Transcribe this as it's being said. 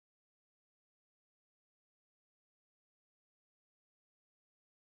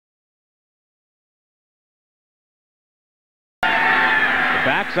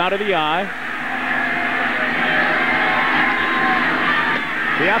Backs out of the eye.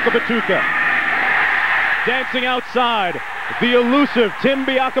 Biakabutuka dancing outside. The elusive Tim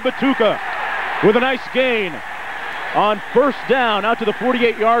Biakabutuka with a nice gain on first down out to the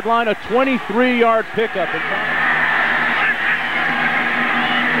 48-yard line, a 23-yard pickup.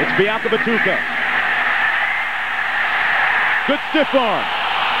 It's Biakabutuka. Good stiff arm.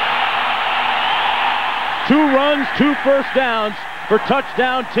 2 runs, 2 first downs for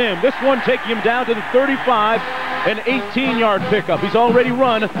touchdown Tim. This one taking him down to the 35, an 18-yard pickup. He's already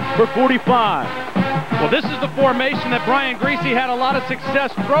run for 45. Well, this is the formation that Brian Griese had a lot of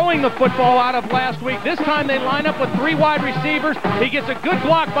success throwing the football out of last week. This time they line up with 3 wide receivers. He gets a good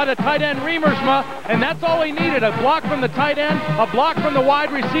block by the tight end Riemersma, and that's all he needed. A block from the tight end, a block from the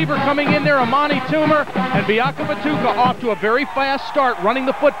wide receiver coming in there, Amani Toomer, and Biakabutuka off to a very fast start running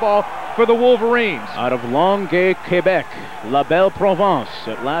the football for the Wolverines. Out of Longueuil, Quebec, La Belle Provence,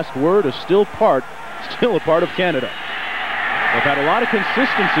 at last word, is still a part of Canada. They've had a lot of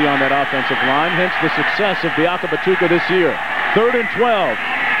consistency on that offensive line, hence the success of Biakabutuka this year. 3rd and 12.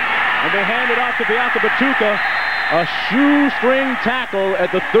 And they hand it off to Biakabutuka. A shoestring tackle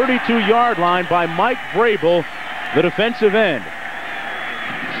at the 32-yard line by Mike Vrabel, the defensive end.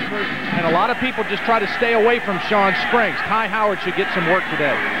 And a lot of people just try to stay away from Sean Springs. Ty Howard should get some work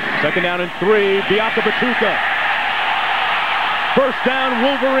today. 2nd down and 3. Biakabutuka. First down,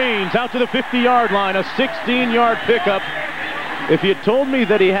 Wolverines out to the 50-yard line. A 16-yard pickup. If you had told me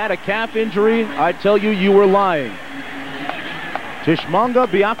that he had a calf injury, I'd tell you you were lying. Tishmanga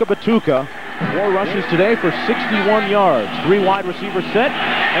Biakabutuka, 4 rushes today for 61 yards. 3 wide receivers set,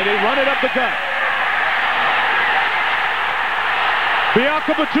 and they run it up the gut.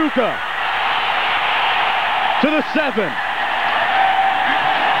 Biakabutuka to the 7.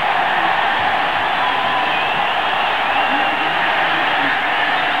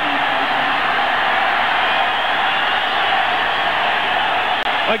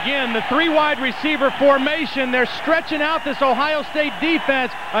 Again, the 3 wide receiver formation. They're stretching out this Ohio State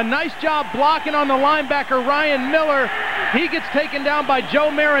defense. A nice job blocking on the linebacker, Ryan Miller. He gets taken down by Joe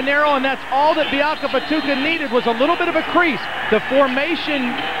Marinero, and that's all that Biakabutuka needed was a little bit of a crease. The formation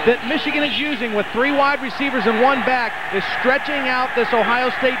that Michigan is using with 3 wide receivers and 1 back is stretching out this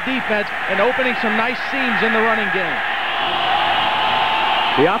Ohio State defense and opening some nice seams in the running game.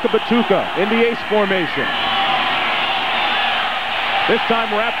 Biakabutuka in the ace formation. This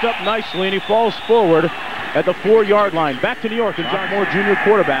time wrapped up nicely, and he falls forward at the 4-yard line. Back to New York, and John Moore, junior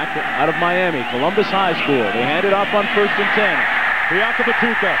quarterback out of Miami, Columbus High School. They hand it off on 1st and 10.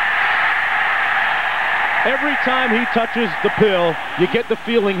 Biakabutuka. Every time he touches the pill, you get the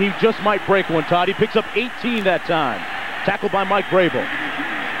feeling he just might break one, Todd. He picks up 18 that time. Tackled by Mike Vrabel.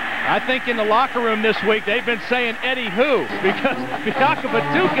 I think in the locker room this week, they've been saying Eddie who, because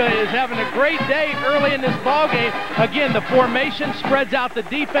Biakabutuka is having a great day early in this ballgame. Again, the formation spreads out the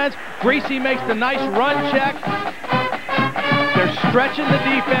defense. Griese makes the nice run check. They're stretching the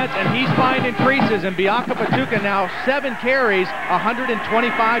defense, and he's finding creases. And Biakabutuka now 7 carries,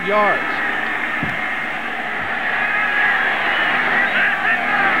 125 yards.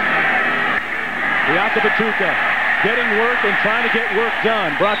 Biakabutuka getting work and trying to get work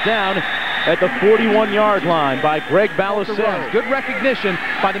done. Brought down at the 41-yard line by Greg Balisero. Good recognition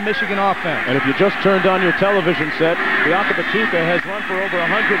by the Michigan offense. And if you just turned on your television set, Biakabutuka has run for over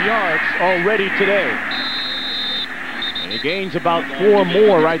 100 yards already today. And he gains about 4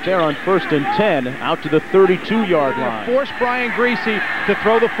 more right there on 1st and 10 out to the 32-yard line. Force Brian Griese to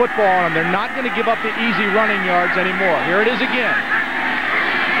throw the football on him. They're not going to give up the easy running yards anymore. Here it is again.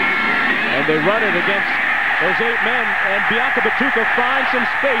 And they run it against those 8 men, and Biakabutuka finds some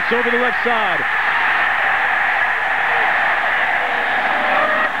space over the left side.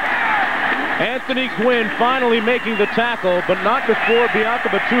 Anthony Gwynn finally making the tackle, but not before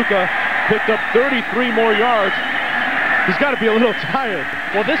Biakabutuka picked up 33 more yards. He's got to be a little tired.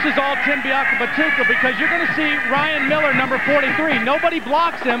 Well, this is all Tim Biakabutuka, because you're going to see Ryan Miller, number 43. Nobody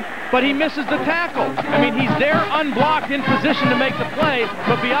blocks him, but he misses the tackle. I mean, he's there unblocked in position to make the play,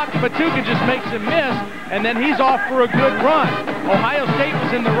 but Biakabutuka just makes him miss, and then he's off for a good run. Ohio State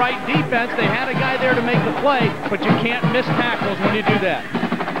was in the right defense. They had a guy there to make the play, but you can't miss tackles when you do that.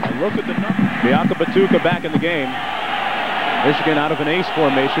 And look at the number. Biakabutuka back in the game. Michigan out of an ace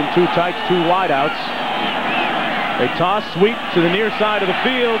formation, 2 tights, 2 wideouts. They toss sweep to the near side of the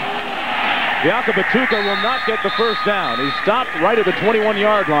field. Biakabutuka will not get the first down. He's stopped right at the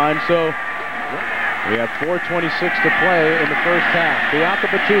 21-yard line, so we have 4:26 to play in the first half.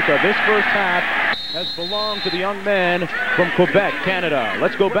 Biakabutuka, this first half, has belonged to the young man from Quebec, Canada.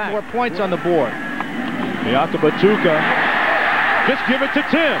 Let's go back. More points on the board. Biakabutuka Just give it to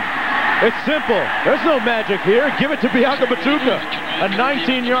Tim. It's simple. There's no magic here. Give it to Biakabutuka. A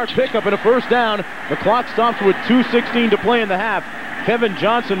 19-yard pickup and a first down. The clock stops with 2:16 to play in the half. Kevin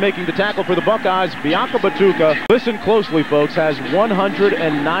Johnson making the tackle for the Buckeyes. Biakabutuka, listen closely, folks, has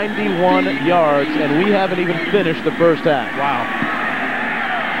 191 yards, and we haven't even finished the first half. Wow.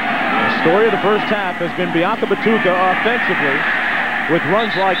 The story of the first half has been Biakabutuka offensively with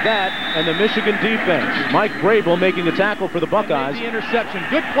runs like that and the Michigan defense. Mike Grable making the tackle for the Buckeyes. The interception.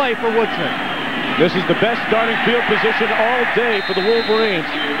 Good play for Woodson. This is the best starting field position all day for the Wolverines.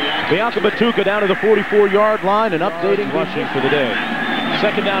 Biakabutuka down to the 44-yard line and updating rushing for the day.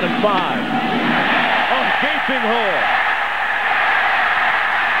 Second down and 5. A gaping hole.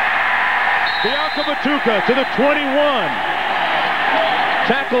 Biakabutuka to the 21.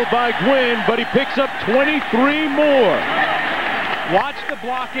 Tackled by Gwynn, but he picks up 23 more. Watch the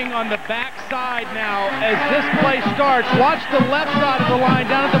blocking on the backside now as this play starts. Watch the left side of the line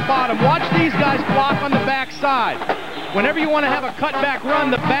down at the bottom. Watch these guys block on the backside. Whenever you want to have a cutback run,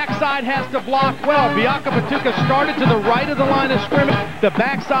 the backside has to block well. Biakabutuka started to the right of the line of scrimmage. The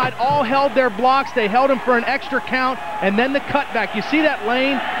backside all held their blocks. They held him for an extra count, and then the cutback. You see that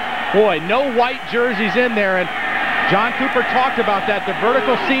lane? Boy, no white jerseys in there, and John Cooper talked about that, the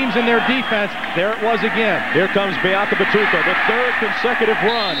vertical seams in their defense. There it was again. Here comes Biakabutuka, the third consecutive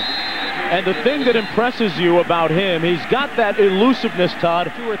run. And the thing that impresses you about him, he's got that elusiveness,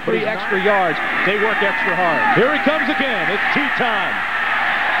 Todd. 2 or 3 extra yards. They work extra hard. Here he comes again. It's tea time.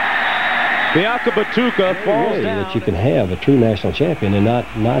 Biakabutuka falls down. That you can have a true national champion and not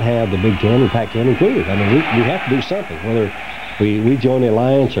have the Big Ten and Pac-10 included. I mean, we have to do something, whether we join the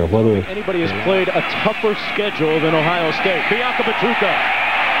alliance or whether anybody has played a tougher schedule than Ohio State. Biakabutuka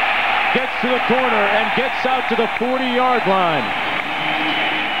gets to the corner and gets out to the 40-yard line.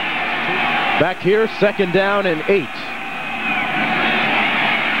 Back here, second down and 8.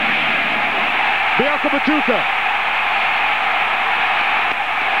 Biakabutuka.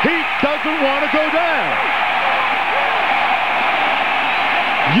 He doesn't want to go down.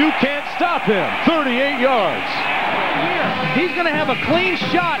 You can't stop him. 38 yards. He's going to have a clean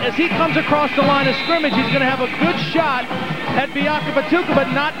shot as he comes across the line of scrimmage. He's going to have a good shot at Biakabutuka, but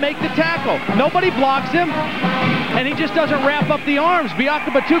not make the tackle. Nobody blocks him, and he just doesn't wrap up the arms.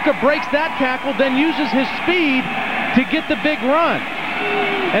 Biakabutuka breaks that tackle, then uses his speed to get the big run.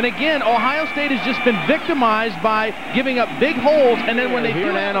 And again, Ohio State has just been victimized by giving up big holes, and then when they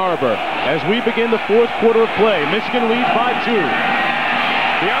here in Ann Arbor, as we begin the fourth quarter of play, Michigan leads by 2.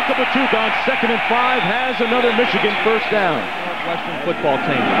 Biakabutuka on 2nd and 5 has another Michigan first down. Northwestern football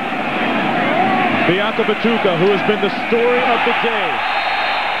team. Biakabutuka, who has been the story of the day.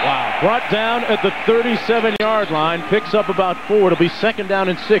 Wow. Brought down at the 37-yard line, picks up about 4. It'll be second down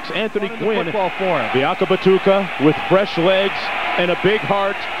and 6. Anthony Quinn. Biakabutuka with fresh legs and a big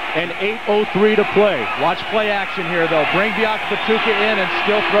heart and 8:03 to play. Watch play action here, though. Bring Biakabutuka in and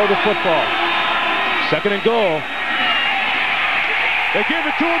still throw the football. Second and goal. They give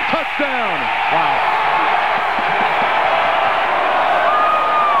it to him, touchdown. Wow.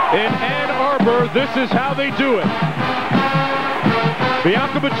 In Ann Arbor, this is how they do it.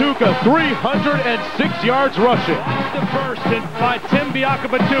 Biakabutuka, 306 yards rushing. The first by Tim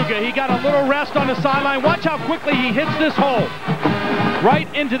Biakabutuka. He got a little rest on the sideline. Watch how quickly he hits this hole. Right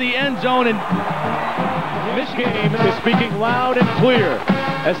into the end zone. And this game is speaking loud and clear.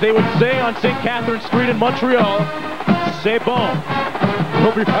 As they would say on St. Catherine Street in Montreal, c'est bon.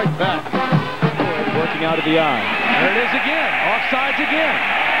 We'll be right back. Working out of the eye. There it is again. Offsides again.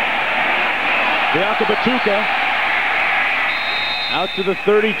 Biakabutuka out to the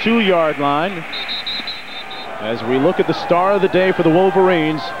 32-yard line. As we look at the star of the day for the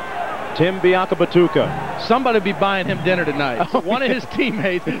Wolverines, Tim Biakabutuka. Somebody will be buying him dinner tonight. One of his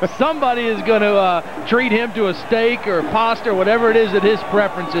teammates. Somebody is going to treat him to a steak or pasta or whatever it is that his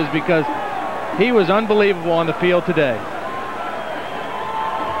preference is, because he was unbelievable on the field today.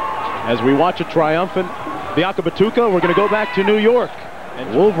 As we watch a triumphant Biakabutuka, we're going to go back to New York.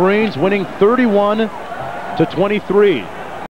 And Wolverines winning 31-23.